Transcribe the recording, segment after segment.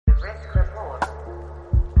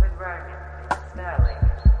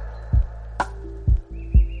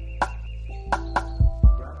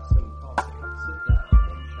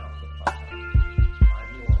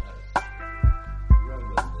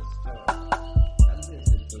This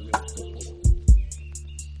is the Risk Report.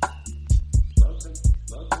 Welcome,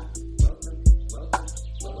 welcome, welcome, welcome, welcome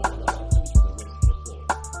to the Risk Report.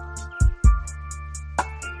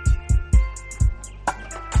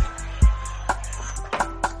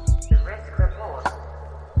 The Risk Report. The Risk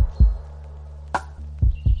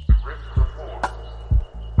Report.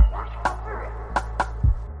 The Risk Report.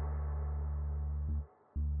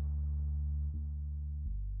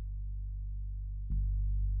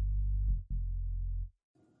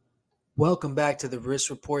 Welcome back to the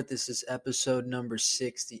Risk Report. This is episode number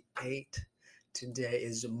 68. Today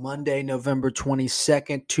is Monday, November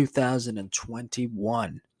 22nd,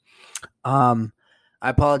 2021. I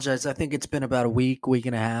apologize. I think it's been about a week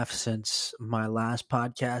and a half since my last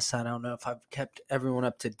podcast. I don't know if I've kept everyone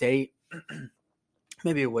up to date.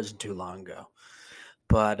 Maybe it wasn't too long ago.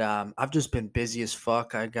 But I've just been busy as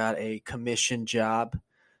fuck. I got a commission job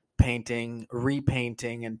painting,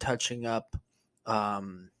 repainting, and touching up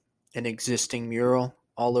an existing mural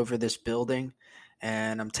all over this building,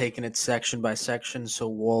 and I'm taking it section by section, so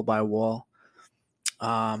wall by wall.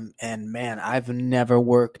 And man, I've never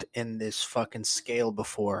worked in this fucking scale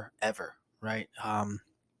before, ever, right?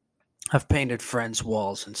 I've painted friends'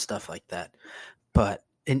 walls and stuff like that, but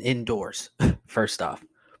indoors, first off.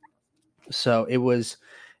 So it was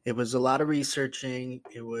a lot of researching.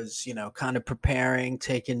 It was, kind of preparing,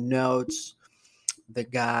 taking notes. The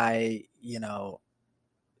guy,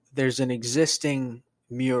 there's an existing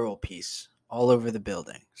mural piece all over the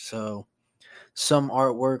building. So some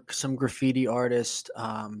artwork, some graffiti artist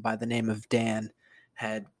by the name of Dan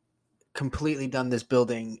had completely done this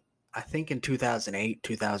building, I think in 2008,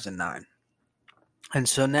 2009. And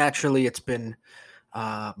so naturally it's been,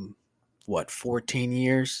 14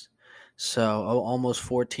 years? So almost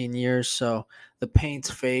 14 years. So the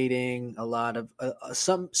paint's fading. A lot of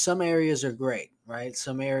some areas are great, right?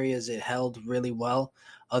 Some areas it held really well.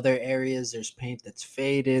 Other areas there's paint that's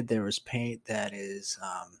faded. There was paint that is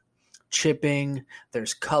chipping.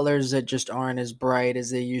 There's colors that just aren't as bright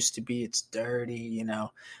as they used to be. It's dirty,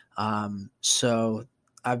 So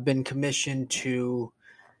I've been commissioned to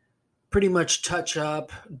pretty much touch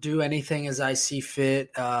up, do anything as I see fit.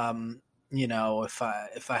 If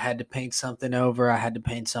I had to paint something over, I had to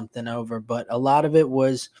paint something over. But a lot of it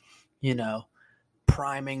was,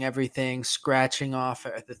 priming everything, scratching off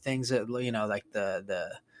the things that like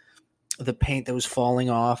the paint that was falling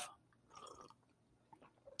off,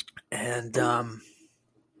 and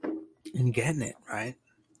getting it right.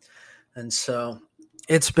 And so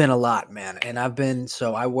it's been a lot, man. And I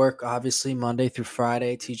work obviously Monday through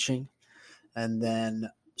Friday teaching, and then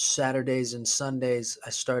Saturdays and Sundays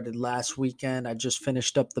I started last weekend. I just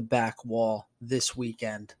finished up the back wall this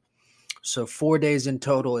weekend. So 4 days in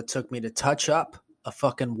total it took me to touch up a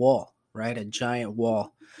fucking wall, right? A giant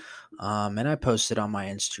wall. And I posted on my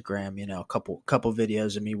Instagram, a couple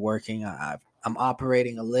videos of me working. I'm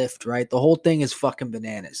operating a lift, right? The whole thing is fucking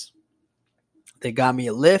bananas. They got me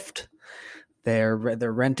a lift. They're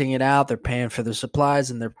renting it out. They're paying for the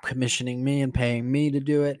supplies, and they're commissioning me and paying me to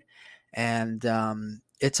do it. And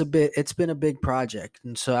it's been a big project,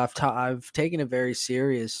 and so I've taken it very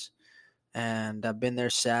serious. And I've been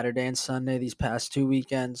there Saturday and Sunday these past 2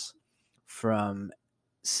 weekends, from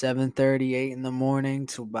 7:30, 8 in the morning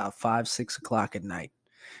to about 5, 6 o'clock at night,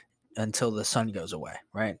 until the sun goes away,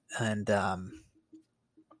 right? And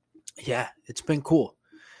yeah, it's been cool.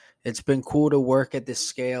 It's been cool to work at this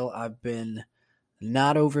scale. I've been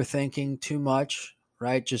not overthinking too much,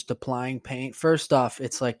 right? Just applying paint. First off,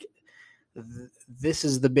 it's like this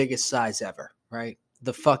is the biggest size ever, right?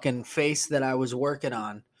 The fucking face that I was working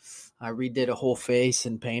on, I redid a whole face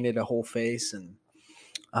and painted a whole face and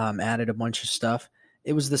added a bunch of stuff.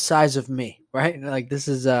 It was the size of me, right? Like this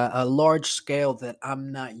is a large scale that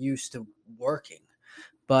I'm not used to working,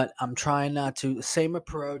 but I'm trying not to. Same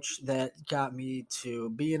approach that got me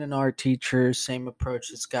to being an art teacher, same approach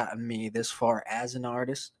that's gotten me this far as an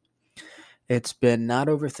artist. It's been not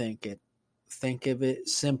overthink it. Think of it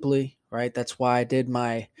simply, right? That's why I did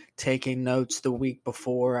my taking notes the week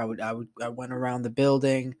before. I went around the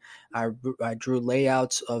building. I drew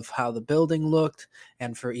layouts of how the building looked,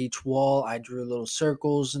 and for each wall, I drew little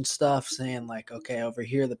circles and stuff, saying like, okay, over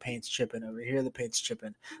here the paint's chipping, over here the paint's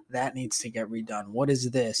chipping. That needs to get redone. What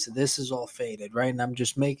is this? This is all faded, right? And I'm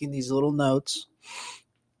just making these little notes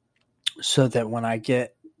so that when I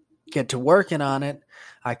get to working on it,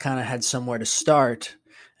 I kind of had somewhere to start.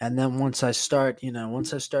 And then once I start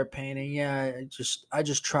painting, I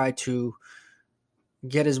just try to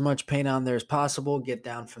get as much paint on there as possible, get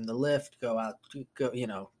down from the lift,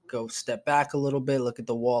 go step back a little bit, look at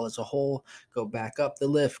the wall as a whole, go back up the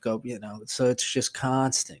lift, so it's just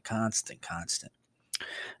constant.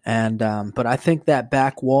 And but I think that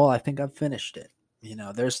back wall, I think I've finished it.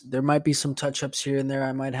 There might be some touch ups here and there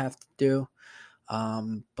I might have to do.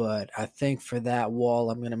 But I think for that wall,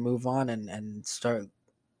 I'm gonna move on and start,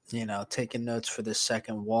 taking notes for this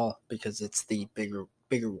second wall because it's the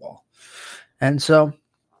bigger wall. And so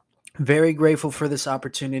very grateful for this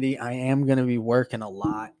opportunity. I am gonna be working a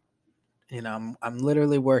lot. I'm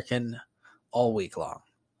literally working all week long.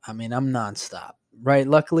 I mean, I'm nonstop, right?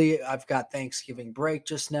 Luckily, I've got Thanksgiving break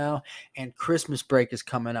just now, and Christmas break is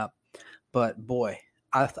coming up. But boy,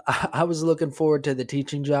 I was looking forward to the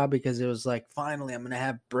teaching job because it was like finally I'm gonna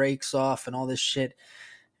have breaks off and all this shit.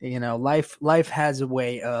 Life has a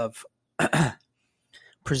way of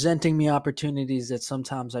presenting me opportunities that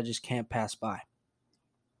sometimes I just can't pass by.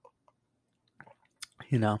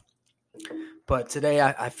 But today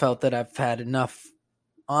I felt that I've had enough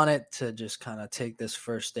on it to just kind of take this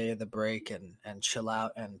first day of the break and chill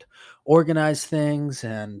out and organize things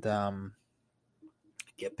and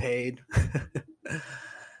get paid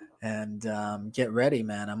and get ready,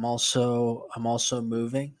 man. I'm also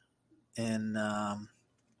moving in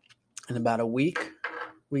about a week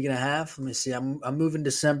and a half. Let me see. I'm moving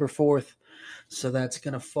December 4th, so that's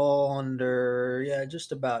gonna fall under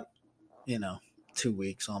just about 2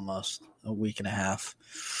 weeks, almost a week and a half.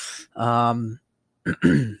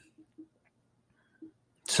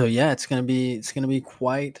 So yeah, it's gonna be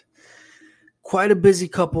quite a busy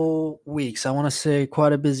couple weeks. I want to say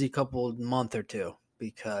quite a busy couple month or two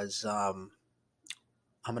because I'm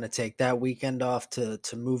gonna take that weekend off to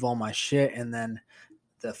move all my shit, and then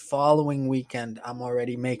the following weekend I'm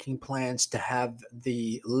already making plans to have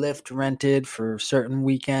the lift rented for certain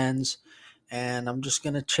weekends, and I'm just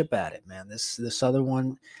gonna chip at it, man. This other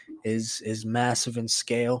one is massive in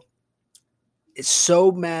scale. It's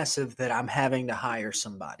so massive that I'm having to hire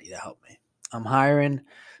somebody to help me. I'm hiring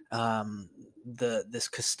this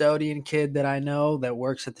custodian kid that I know that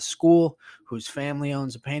works at the school, whose family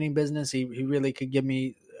owns a painting business. He really could give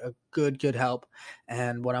me a good help.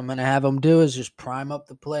 And what I'm going to have him do is just prime up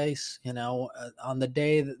the place. On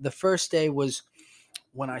the first day was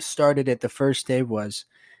when I started it. The first day was,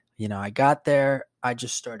 I got there, I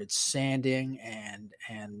just started sanding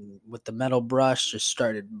and with the metal brush just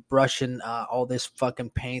started brushing all this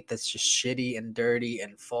fucking paint that's just shitty and dirty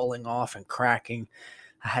and falling off and cracking.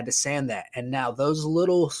 I had to sand that. And now those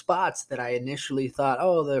little spots that I initially thought,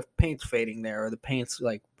 oh, the paint's fading there or the paint's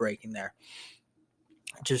like breaking there,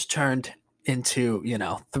 just turned into,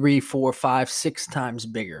 3, 4, 5, 6 times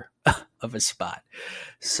bigger of a spot.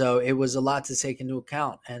 So it was a lot to take into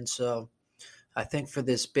account. And so I think for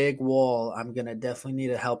this big wall, I'm going to definitely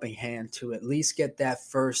need a helping hand to at least get that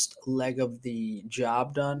first leg of the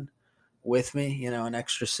job done with me, an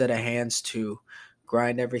extra set of hands to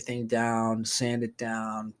grind everything down, sand it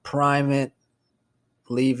down, prime it,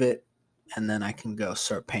 leave it, and then I can go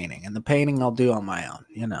start painting. And the painting I'll do on my own,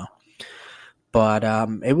 But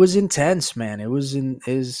it was intense, man.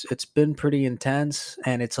 It's been pretty intense,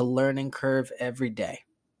 and it's a learning curve every day.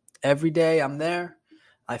 Every day I'm there,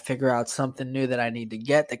 I figure out something new that I need to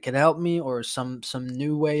get that can help me, or some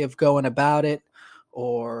new way of going about it,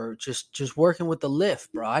 or just working with the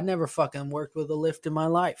lift, bro. I never fucking worked with a lift in my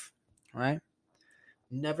life, right?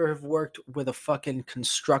 Never have worked with a fucking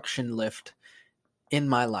construction lift in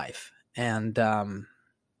my life. And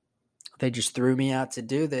they just threw me out to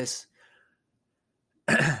do this.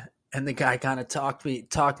 And the guy kind of talked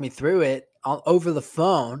me through it over the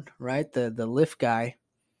phone, right? The lift guy.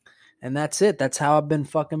 And that's it. That's how I've been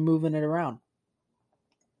fucking moving it around.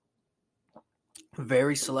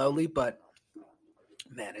 Very slowly, but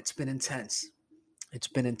man, it's been intense. It's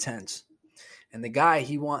been intense. And the guy,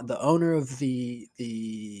 the owner of the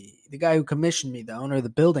guy who commissioned me, the owner of the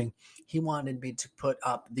building, he wanted me to put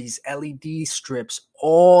up these LED strips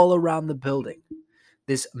all around the building.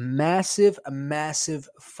 This massive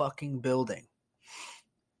fucking building.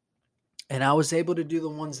 And I was able to do the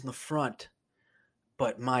ones in the front.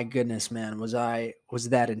 But my goodness, man, was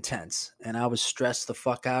that intense. And I was stressed the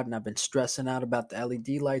fuck out, and I've been stressing out about the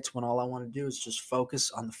LED lights when all I want to do is just focus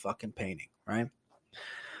on the fucking painting, right?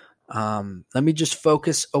 Let me just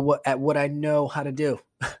focus at what I know how to do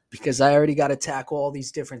because I already got to tackle all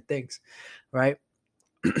these different things, right?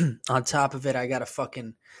 On top of it, I got to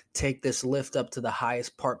fucking take this lift up to the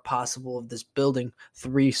highest part possible of this building,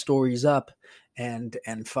 3 stories up, and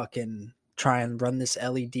fucking try and run this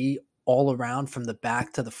LED all around from the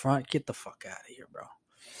back to the front. Get the fuck out of here, bro.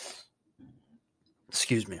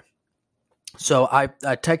 Excuse me. So I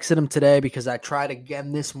texted him today because I tried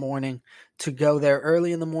again this morning to go there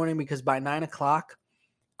early in the morning because by 9 o'clock,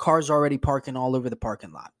 cars are already parking all over the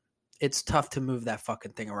parking lot. it's tough to move that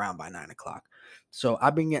fucking thing around by 9 o'clock. So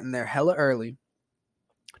I've been getting there hella early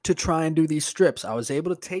to try and do these strips. I was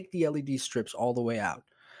able to take the LED strips all the way out,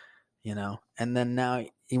 and then now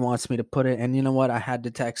he wants me to put it. And you know what? I had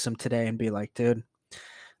to text him today and be like, dude,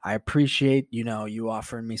 I appreciate, you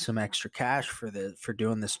offering me some extra cash for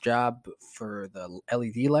doing this job for the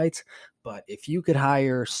LED lights. But if you could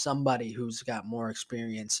hire somebody who's got more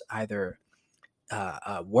experience, either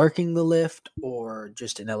working the lift or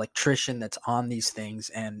just an electrician that's on these things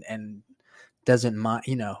and doesn't mind,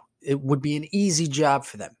 it would be an easy job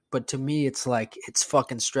for them. But to me, it's like, it's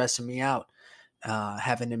fucking stressing me out,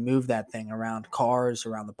 having to move that thing around cars,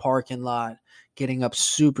 around the parking lot, getting up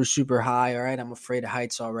super, super high. All right. I'm afraid of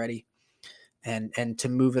heights already. And to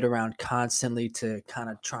move it around constantly to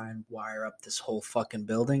kind of try and wire up this whole fucking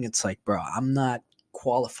building. It's like, bro, I'm not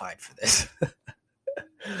qualified for this.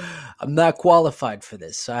 I'm not qualified for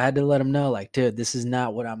this. So I had to let him know, like, dude, this is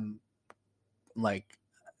not what I'm like,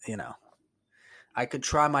 I could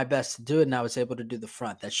try my best to do it, and I was able to do the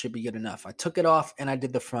front. That should be good enough. I took it off and I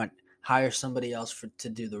did the front. Hire somebody else to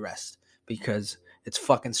do the rest because it's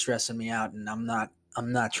fucking stressing me out, and I'm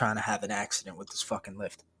not trying to have an accident with this fucking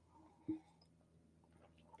lift.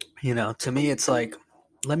 To me, it's like,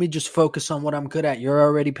 let me just focus on what I'm good at. You're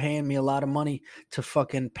already paying me a lot of money to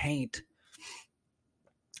fucking paint.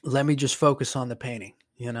 Let me just focus on the painting.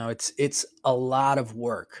 It's a lot of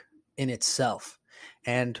work in itself.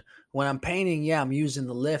 And when I'm painting, yeah, I'm using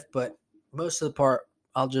the lift, but most of the part,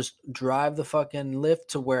 I'll just drive the fucking lift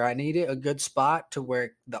to where I need it, a good spot to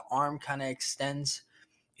where the arm kind of extends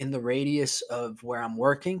in the radius of where I'm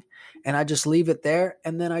working. And I just leave it there.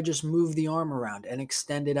 And then I just move the arm around and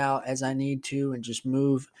extend it out as I need to and just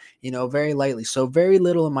move, very lightly. So very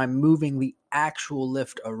little am I moving the actual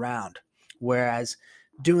lift around. Whereas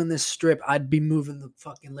doing this strip, I'd be moving the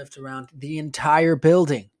fucking lift around the entire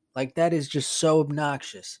building. Like, that is just so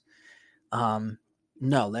obnoxious.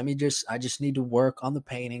 No, I just need to work on the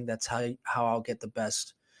painting. That's how I'll get the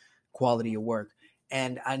best quality of work.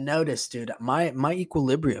 And I noticed, dude, my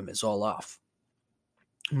equilibrium is all off.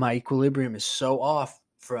 My equilibrium is so off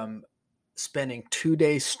from spending 2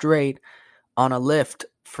 days straight on a lift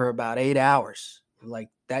for about 8 hours. Like,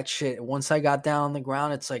 that shit, once I got down on the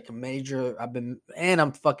ground, it's like a major,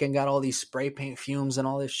 I'm fucking got all these spray paint fumes and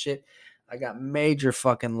all this shit. I got major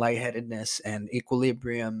fucking lightheadedness and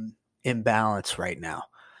equilibrium imbalance right now,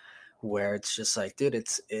 where it's just like, dude,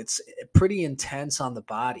 it's pretty intense on the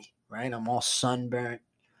body, right? I'm all sunburnt.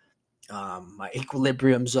 My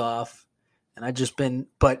equilibrium's off, and I just been,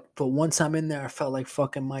 but once I'm in there, I felt like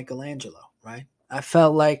fucking Michelangelo, right? I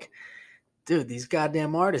felt like, dude, these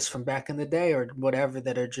goddamn artists from back in the day or whatever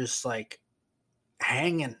that are just like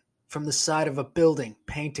hanging from the side of a building,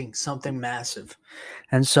 painting something massive.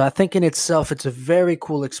 And so I think in itself, it's a very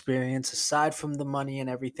cool experience. Aside from the money and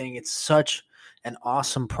everything, it's such an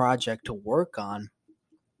awesome project to work on.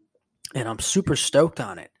 And I'm super stoked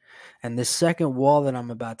on it. And this second wall that I'm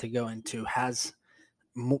about to go into has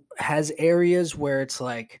areas where it's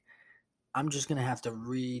like, I'm just going to have to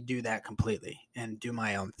redo that completely and do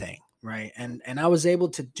my own thing. Right. And I was able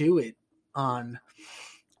to do it on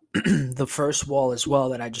the first wall as well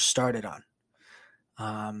that I just started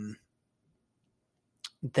on.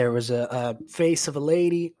 There was a face of a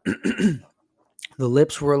lady. The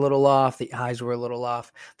lips were a little off. The eyes were a little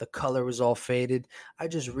off. The color was all faded. I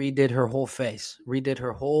just redid her whole face, redid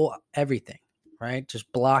her whole everything, right?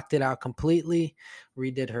 Just blocked it out completely,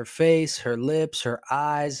 redid her face, her lips, her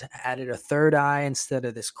eyes, added a third eye instead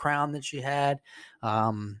of this crown that she had.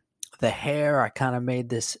 The hair, I kind of made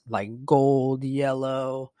this like gold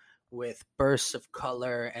yellow with bursts of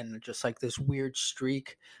color and just like this weird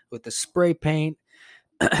streak with the spray paint.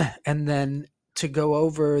 And then to go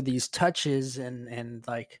over these touches and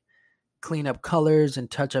like clean up colors and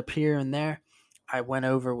touch up here and there, I went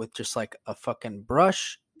over with just like a fucking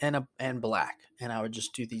brush and black, and I would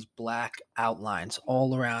just do these black outlines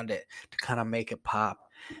all around it to kind of make it pop.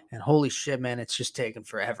 And holy shit, man, it's just taken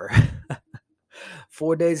forever.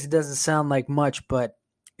 4 days, it doesn't sound like much, but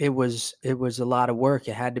it was a lot of work.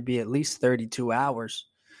 It had to be at least 32 hours,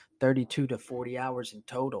 32 to 40 hours in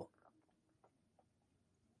total.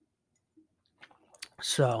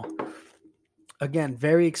 So again,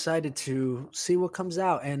 very excited to see what comes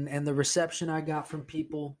out, and the reception I got from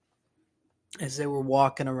people as they were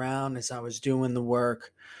walking around as I was doing the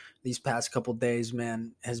work these past couple days,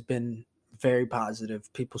 man, has been very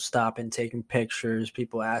positive. People stopping, taking pictures,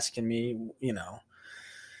 people asking me,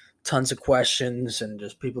 tons of questions, and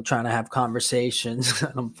just people trying to have conversations.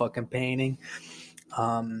 I'm fucking painting.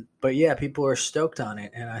 But yeah, people are stoked on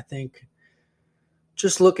it, and I think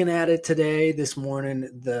just looking at it today, this morning,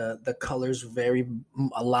 the color's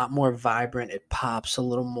a lot more vibrant. It pops a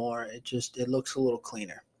little more. It looks a little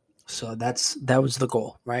cleaner. So that was the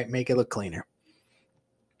goal, right? Make it look cleaner.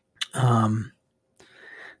 And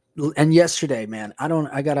yesterday, man,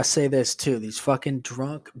 I gotta say this too. These fucking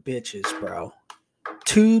drunk bitches, bro.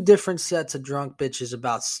 Two different sets of drunk bitches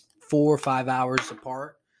about 4 or 5 hours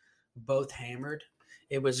apart, both hammered.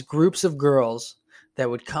 It was groups of girls that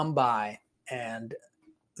would come by, and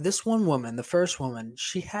this one woman, the first woman,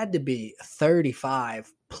 she had to be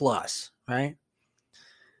 35 plus, right?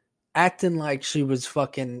 Acting like she was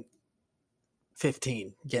fucking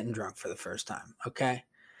 15, getting drunk for the first time. Okay.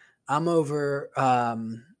 I'm over,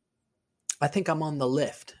 I think I'm on the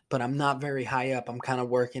lift, but I'm not very high up. I'm kind of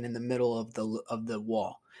working in the middle of the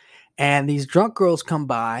wall. And these drunk girls come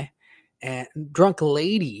by, and drunk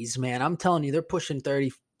ladies, man, I'm telling you, they're pushing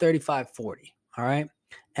 30, 35, 40. All right.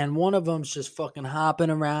 And one of them's just fucking hopping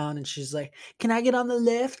around, and she's like, "Can I get on the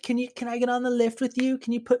lift? Can I get on the lift with you?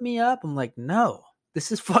 Can you put me up?" I'm like, "No.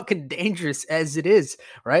 This is fucking dangerous as it is,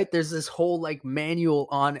 right? There's this whole like manual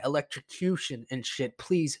on electrocution and shit.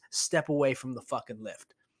 Please step away from the fucking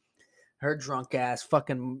lift." Her drunk ass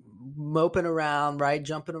fucking moping around, right?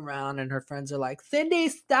 Jumping around, and her friends are like, "Cindy,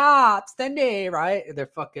 stop, Cindy," right? They're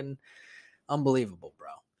fucking unbelievable, bro.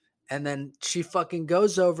 And then she fucking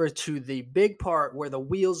goes over to the big part where the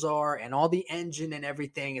wheels are and all the engine and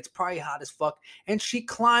everything. It's probably hot as fuck. And she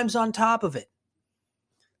climbs on top of it.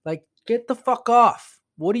 Like, get the fuck off.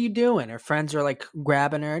 What are you doing? Her friends are like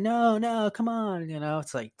grabbing her. No, no, come on. You know,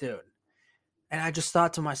 it's like, dude. And I just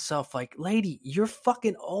thought to myself, like, lady, you're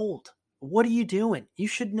fucking old. What are you doing? You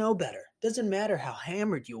should know better. Doesn't matter how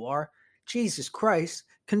hammered you are. Jesus Christ,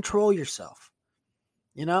 control yourself.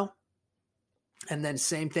 You know? And then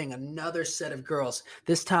same thing, another set of girls.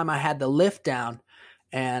 This time I had the lift down,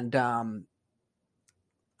 and I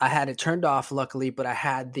had it turned off, luckily, but I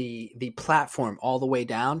had the platform all the way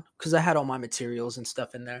down because I had all my materials and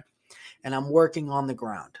stuff in there. And I'm working on the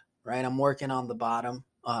ground, right? I'm working on the bottom.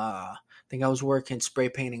 I think I was working spray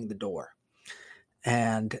painting the door.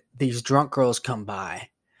 And these drunk girls come by,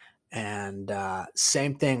 and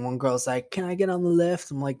same thing. One girl's like, "Can I get on the lift?"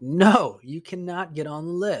 I'm like, "No, you cannot get on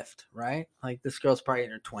the lift," right? Like, this girl's probably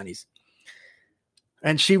in her 20s.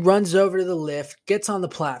 And she runs over to the lift, gets on the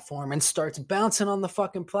platform, and starts bouncing on the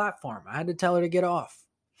fucking platform. I had to tell her to get off,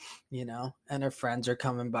 you know? And her friends are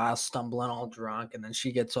coming by, stumbling all drunk, and then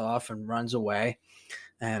she gets off and runs away.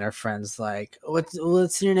 And her friend's like,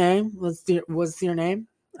 What's your name? What's your name?"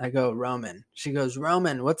 I go, "Roman." She goes,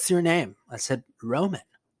 "Roman, what's your name?" I said, "Roman."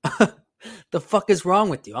 The fuck is wrong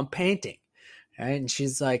with you? I'm painting. Right? And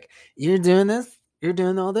she's like, "You're doing this? You're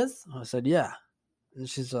doing all this?" I said, "Yeah." And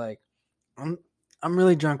she's like, I'm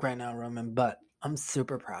really drunk right now, Roman, but I'm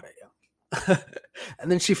super proud of you."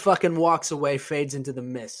 And then she fucking walks away, fades into the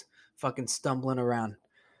mist, fucking stumbling around.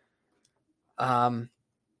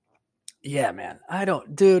 Yeah, man.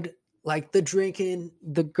 Dude, like the drinking,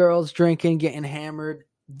 the girls drinking, getting hammered,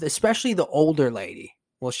 especially the older lady.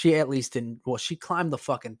 Well, she at least didn't, well, she climbed the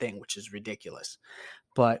fucking thing, which is ridiculous.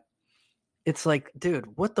 But it's like,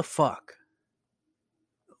 dude, what the fuck?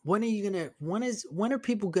 When are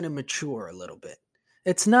people gonna mature a little bit?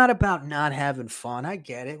 It's not about not having fun. I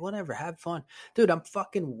get it. Whatever, have fun. Dude, I'm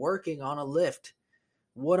fucking working on a lift.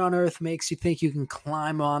 What on earth makes you think you can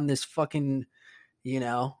climb on this fucking, you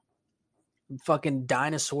know, fucking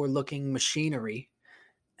dinosaur looking machinery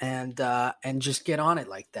and just get on it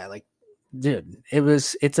like that? Like, dude,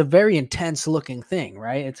 it's a very intense looking thing,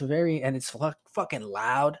 right? And it's fucking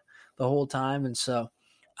loud the whole time. And so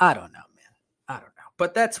I don't know, man. I don't know.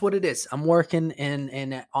 But that's what it is. I'm working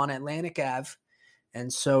in on Atlantic Ave.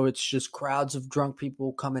 And so it's just crowds of drunk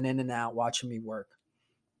people coming in and out watching me work.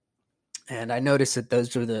 And I noticed that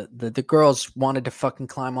those are the girls wanted to fucking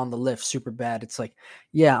climb on the lift super bad. It's like,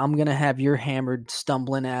 yeah, I'm going to have your hammered,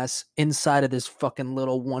 stumbling ass inside of this fucking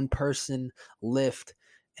little one person lift.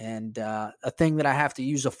 And a thing that I have to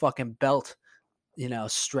use a fucking belt, you know,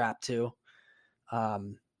 strapped to,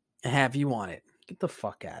 and have you on it. Get the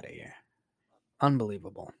fuck out of here.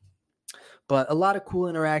 Unbelievable. But a lot of cool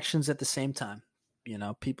interactions at the same time. You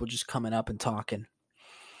know, people just coming up and talking.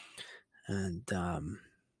 And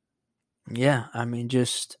yeah, I mean,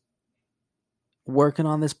 just working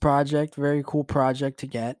on this project, very cool project to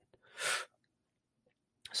get.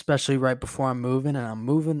 Especially right before I'm moving, and I'm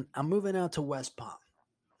moving out to West Palm,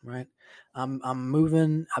 right? I'm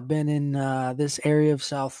moving. I've been in this area of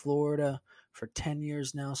South Florida for 10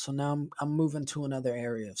 years now, so now I'm moving to another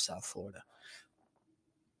area of South Florida.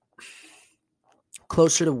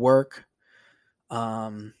 Closer to work.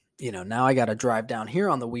 You know, now I got to drive down here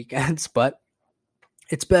on the weekends, but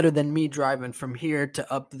it's better than me driving from here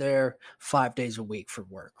to up there 5 days a week for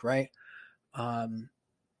work, right? Um,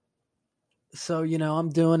 so I'm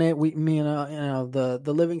doing it. Me and the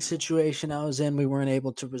living situation I was in, we weren't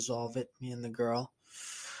able to resolve it. Me and the girl.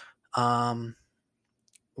 Um,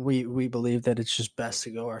 we believe that it's just best to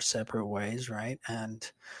go our separate ways, right?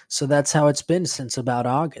 And so that's how it's been since about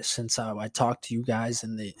August, since I talked to you guys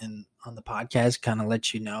in on the podcast, kind of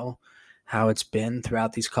let you know how it's been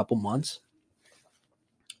throughout these couple months.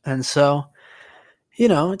 And so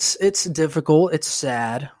it's difficult. It's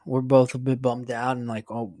sad. We're both a bit bummed out and like,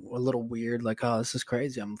 oh, a little weird. Like, oh, this is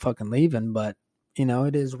crazy. I'm fucking leaving. But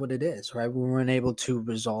it is what it is, right? We weren't able to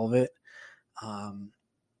resolve it um,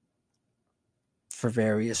 for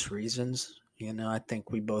various reasons. I think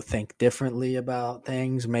we both think differently about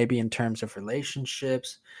things, maybe in terms of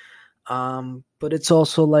relationships. But it's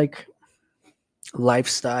also like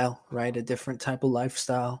lifestyle, right? A different type of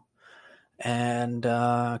lifestyle and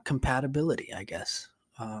compatibility, I guess.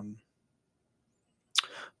 Um,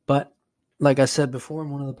 But like I said before in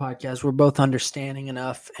one of the podcasts, we're both understanding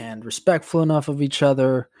enough and respectful enough of each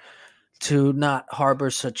other to not harbor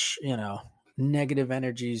such, negative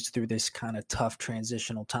energies through this kind of tough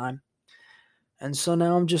transitional time. And so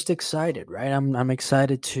now I'm just excited, right? I'm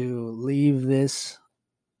excited to leave this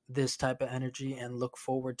type of energy and look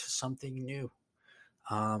forward to something new.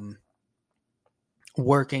 Um,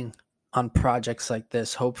 Working on projects like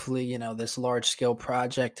this, hopefully, this large scale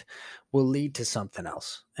project will lead to something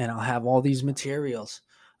else. And I'll have all these materials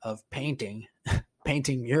of painting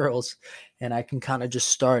murals, and I can kind of just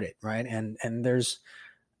start it, right? And there's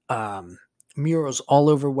um, murals all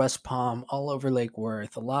over West Palm, all over Lake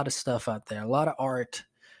Worth, a lot of stuff out there, a lot of art.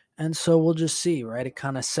 And so we'll just see, right? It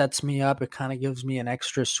kind of sets me up. It kind of gives me an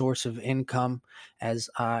extra source of income as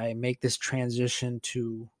I make this transition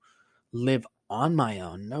to live on my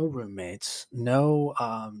own, no roommates, no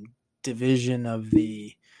division of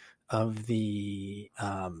the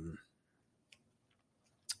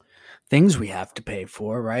things we have to pay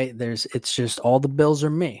for, right? It's just all the bills are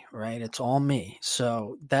me, right? It's all me.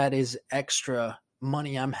 So that is extra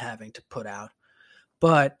money I'm having to put out.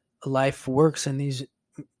 But life works in these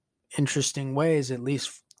interesting ways, at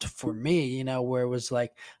least for me, where it was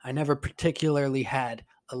like I never particularly had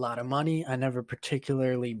a lot of money. I never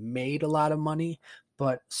particularly made a lot of money,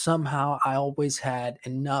 but somehow I always had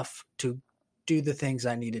enough to do the things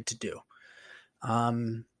I needed to do.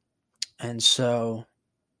 Um, and so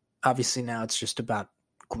obviously now it's just about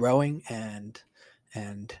growing and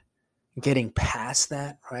getting past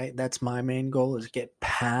that, right? That's my main goal, is get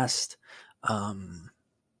past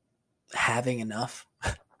having enough.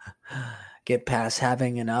 Get past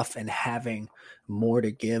having enough and having more to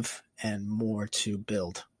give and more to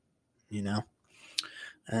build, you know?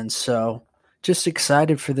 And so just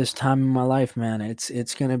excited for this time in my life, man.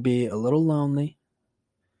 It's going to be a little lonely,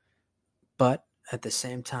 but at the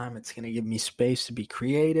same time it's going to give me space to be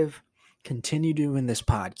creative, continue doing this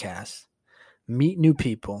podcast, meet new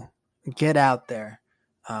people, get out there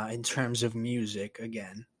in terms of music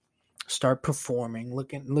again, start performing,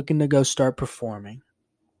 looking to go start performing,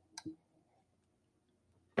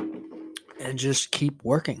 and just keep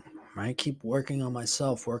working, right? Keep working on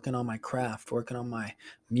myself, working on my craft, working on my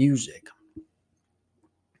music.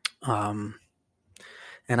 Um,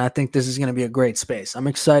 and I think this is going to be a great space. I'm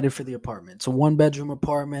excited for the apartment. It's a 1-bedroom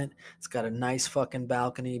apartment. It's got a nice fucking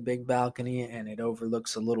balcony, big balcony, and it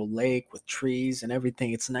overlooks a little lake with trees and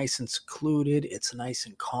everything. It's nice and secluded. It's nice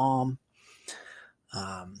and calm.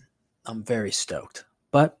 I'm very stoked.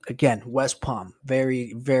 But again, West Palm,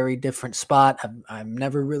 very, very different spot. I've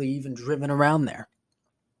never really even driven around there.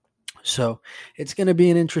 So it's going to be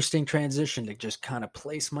an interesting transition to just kind of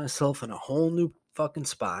place myself in a whole new fucking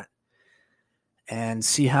spot and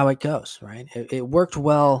see how it goes, right? It worked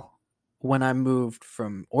well when I moved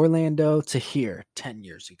from Orlando to here 10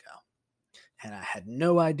 years ago. And I had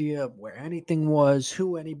no idea where anything was,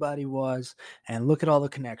 who anybody was, and look at all the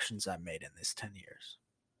connections I made in this 10 years.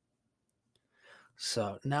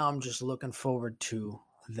 So now I'm just looking forward to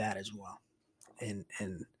that as well. In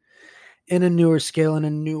a newer scale, in a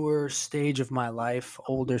newer stage of my life,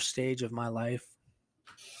 older stage of my life.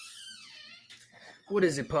 What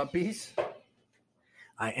is it, puppies?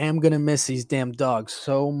 I am going to miss these damn dogs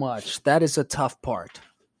so much. That is a tough part.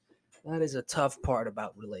 That is a tough part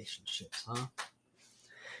about relationships, huh?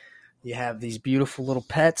 You have these beautiful little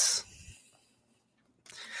pets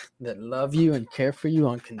that love you and care for you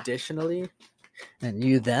unconditionally, and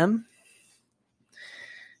you them,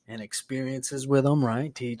 and experiences with them,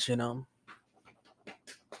 right? Teaching them,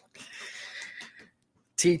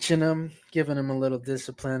 giving them a little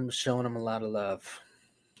discipline, showing them a lot of love.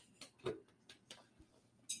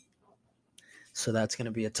 So that's going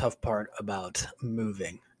to be a tough part about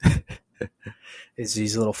moving. Is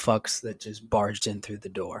these little fucks that just barged in through the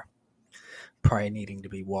door, probably needing to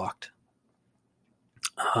be walked.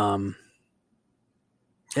 Yeah.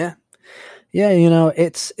 Yeah,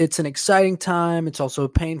 it's an exciting time. It's also a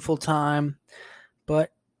painful time,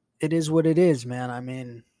 but it is what it is, man. I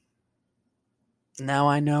mean, now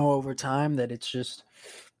I know over time that it's just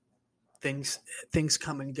things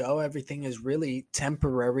come and go. Everything is really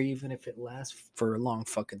temporary, even if it lasts for a long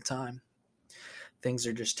fucking time. Things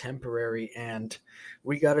are just temporary, and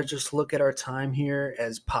we got to just look at our time here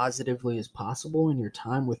as positively as possible, in your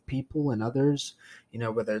time with people and others,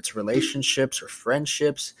 whether it's relationships or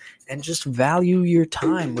friendships, and just value your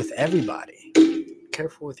time with everybody.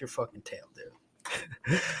 Careful with your fucking tail,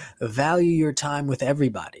 dude. Value your time with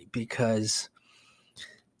everybody, because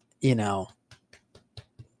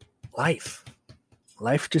life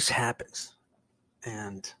just happens,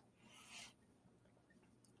 and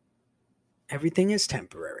everything is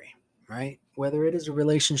temporary, right? Whether it is a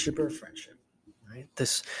relationship or a friendship, right?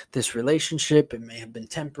 This relationship, it may have been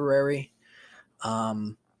temporary,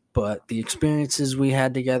 but the experiences we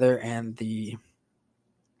had together and the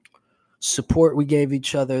support we gave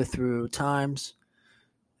each other through times,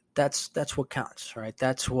 that's what counts, right?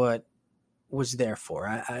 That's what was there for.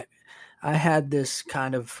 I had this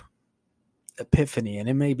kind of epiphany, and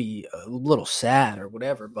it may be a little sad or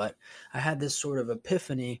whatever, but I had this sort of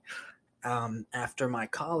epiphany after my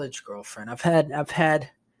college girlfriend. I've had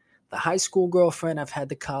the high school girlfriend, I've had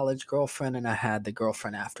the college girlfriend, and I had the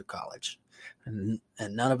girlfriend after college, and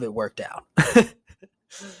none of it worked out.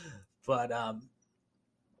 But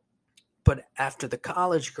after the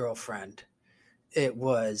college girlfriend, it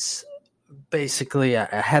was basically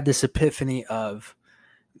I had this epiphany of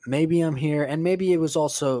maybe I'm here, and maybe it was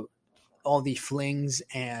also all the flings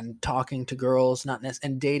and talking to girls,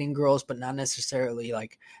 and dating girls, but not necessarily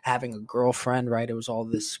like having a girlfriend, right? It was all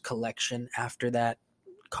this collection after that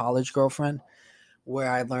college girlfriend,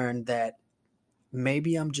 where I learned that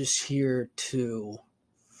maybe I'm just here to,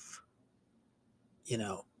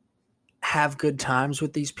 have good times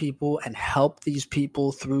with these people and help these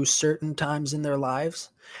people through certain times in their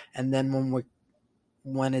lives. And then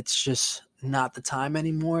when it's just not the time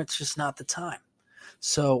anymore, it's just not the time.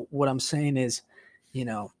 So what I'm saying is,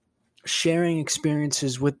 sharing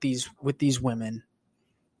experiences with these women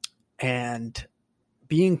and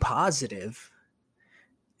being positive.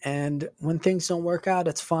 And when things don't work out,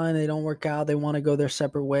 it's fine. They don't work out. They want to go their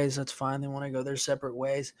separate ways. That's fine. They want to go their separate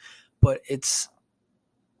ways. But it's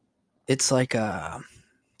like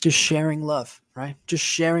just sharing love, right? Just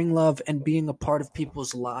sharing love and being a part of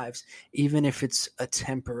people's lives, even if it's a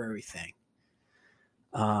temporary thing.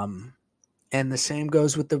 And the same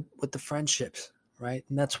goes with the friendships, right?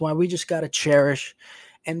 And that's why we just got to cherish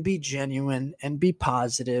and be genuine and be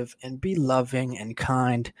positive and be loving and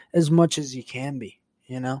kind as much as you can be,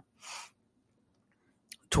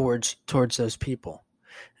 towards those people.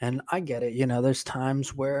 And I get it, there's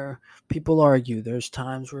times where people argue, there's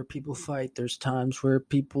times where people fight, there's times where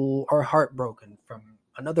people are heartbroken from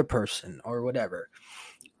another person or whatever.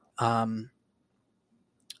 And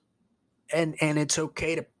it's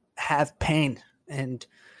okay to have pain and,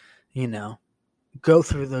 go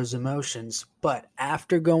through those emotions. But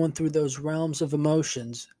after going through those realms of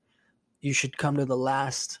emotions, you should come to the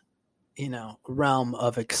last, realm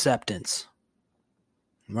of acceptance,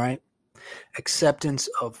 right? Acceptance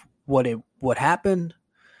of what happened,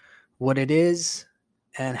 what it is,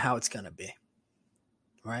 and how it's going to be,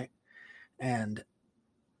 right? And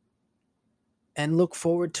look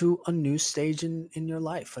forward to a new stage in your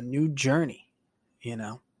life, a new journey,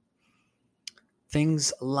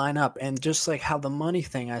 Things line up. And just like how the money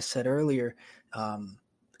thing I said earlier,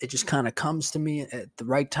 it just kind of comes to me at the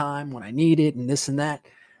right time when I need it and this and that.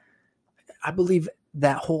 I believe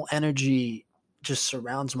that whole energy just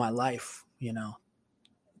surrounds my life,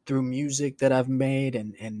 through music that I've made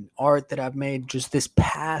and art that I've made, just this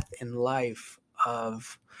path in life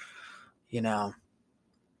of, I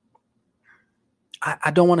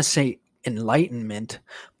don't want to say enlightenment,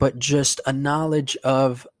 but just a knowledge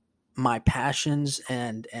of my passions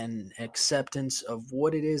and acceptance of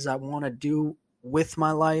what it is I want to do with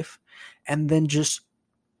my life, and then just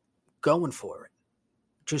going for it,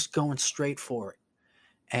 just going straight for it,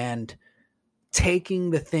 and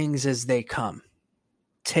taking the things as they come,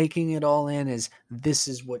 taking it all in as this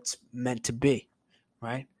is what's meant to be,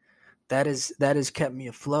 right? That has kept me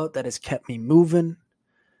afloat, that has kept me moving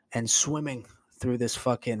and swimming through this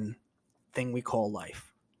fucking thing we call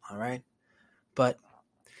life, all right? But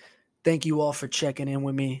thank you all for checking in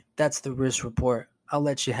with me. That's the Risk Report. I'll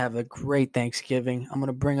let you have a great Thanksgiving. I'm going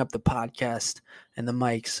to bring up the podcast and the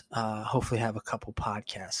mics. Hopefully have a couple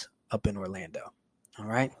podcasts up in Orlando. All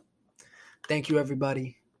right. Thank you,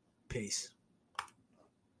 everybody. Peace.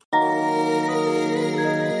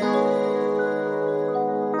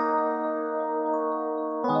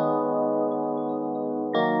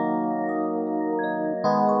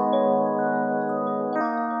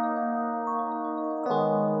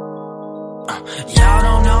 Y'all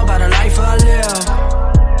don't know about the life I live.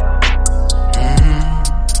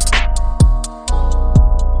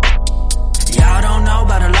 Y'all don't know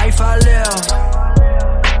about the life I live.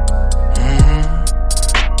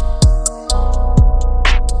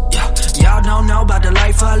 Y'all don't know about the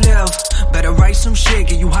life I live. Better write some shit,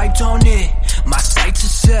 get you hyped on it. My sights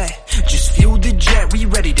are set, just fueled the jet, we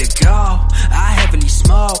ready to go. I heavily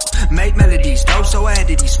smoke, make melodies dope, so ahead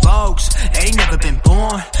of these folks. Ain't never been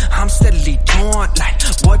born, I'm steadily torn. Like,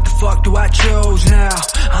 what the fuck do I choose now?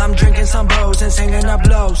 I'm drinking some bows and singing up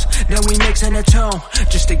blows. Then we mixing a tune,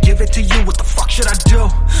 just to give it to you. What the fuck should I do?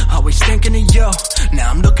 Always thinking of you.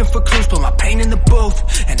 Now I'm looking for clues, put my pain in the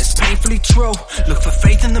booth, and it's painfully true. Look for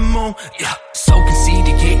faith in the moon, yeah. So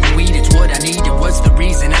conceited, getting weed, it's what I need. It was the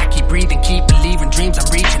reason I keep breathing, keep believing. Dreams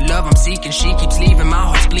I'm reaching, love I'm seeking. She keeps leaving, my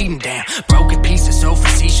heart's bleeding down. Broken pieces, so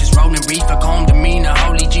facetious. Rolling reefer, calm demeanor.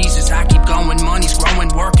 Holy Jesus, I keep going. Money's growing,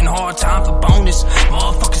 working hard, time for bonus.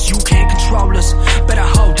 Motherfuckers, you can't control us. Better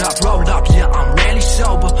hold up, roll up, yeah, I'm rarely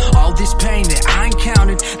sober. All this pain that I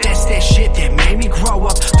encountered, that's that shit that made me grow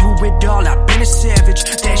up. Through it all, I've been a savage.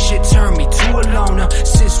 That shit turned me to a loner.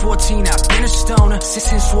 Since 14, I've been a stoner.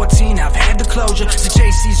 Since 14, I've had the closure to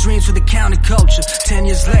chase these dreams for the counterculture. 10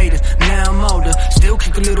 years later, now I'm older. Still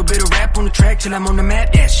kick a little bit of rap on the track till I'm on the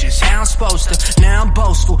mat. That's just how I'm supposed to. Now I'm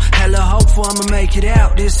boastful, hella hopeful I'ma make it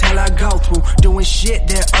out. This hell I go through, doing shit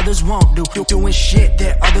that others won't do. Doing shit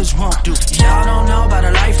that others won't do. Y'all don't know about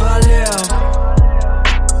the life I live.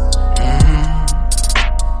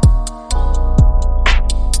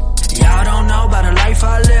 Y'all don't know about the life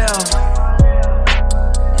I live.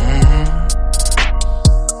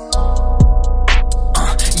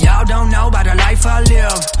 Y'all don't know about the life I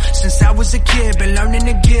live. Since I was a kid, been learning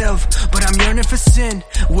to give, but I'm yearning for sin.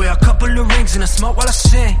 Wear a couple of rings and I smoke while I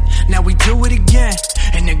sing. Now we do it again,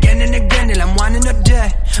 and again till I'm winding up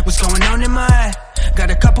dead. What's going on in my head?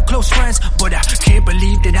 Got a couple close friends, but I can't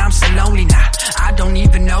believe that I'm so lonely now. I don't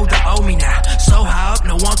even know they owe me now. So high up,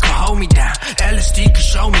 no one can hold me down. LSD can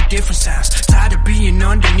show me different sounds. Tired of being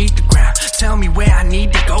underneath the ground. Tell me where I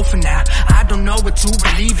need to go for now. I don't know what to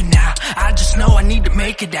believe in now. I just know I need to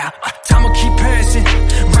make it out. Time will keep passing,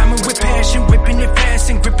 rhyming with passion, whipping it fast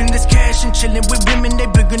and gripping this cash and chilling with women, they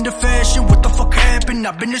big into fashion. What the fuck happened?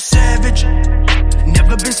 I've been a savage.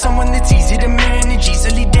 Never been someone that's easy to manage,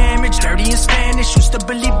 easily damaged, dirty in Spanish. Used to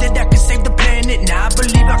believe that I could save the planet, now I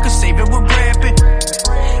believe I could save it with rapping.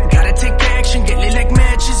 Gotta take action, get lit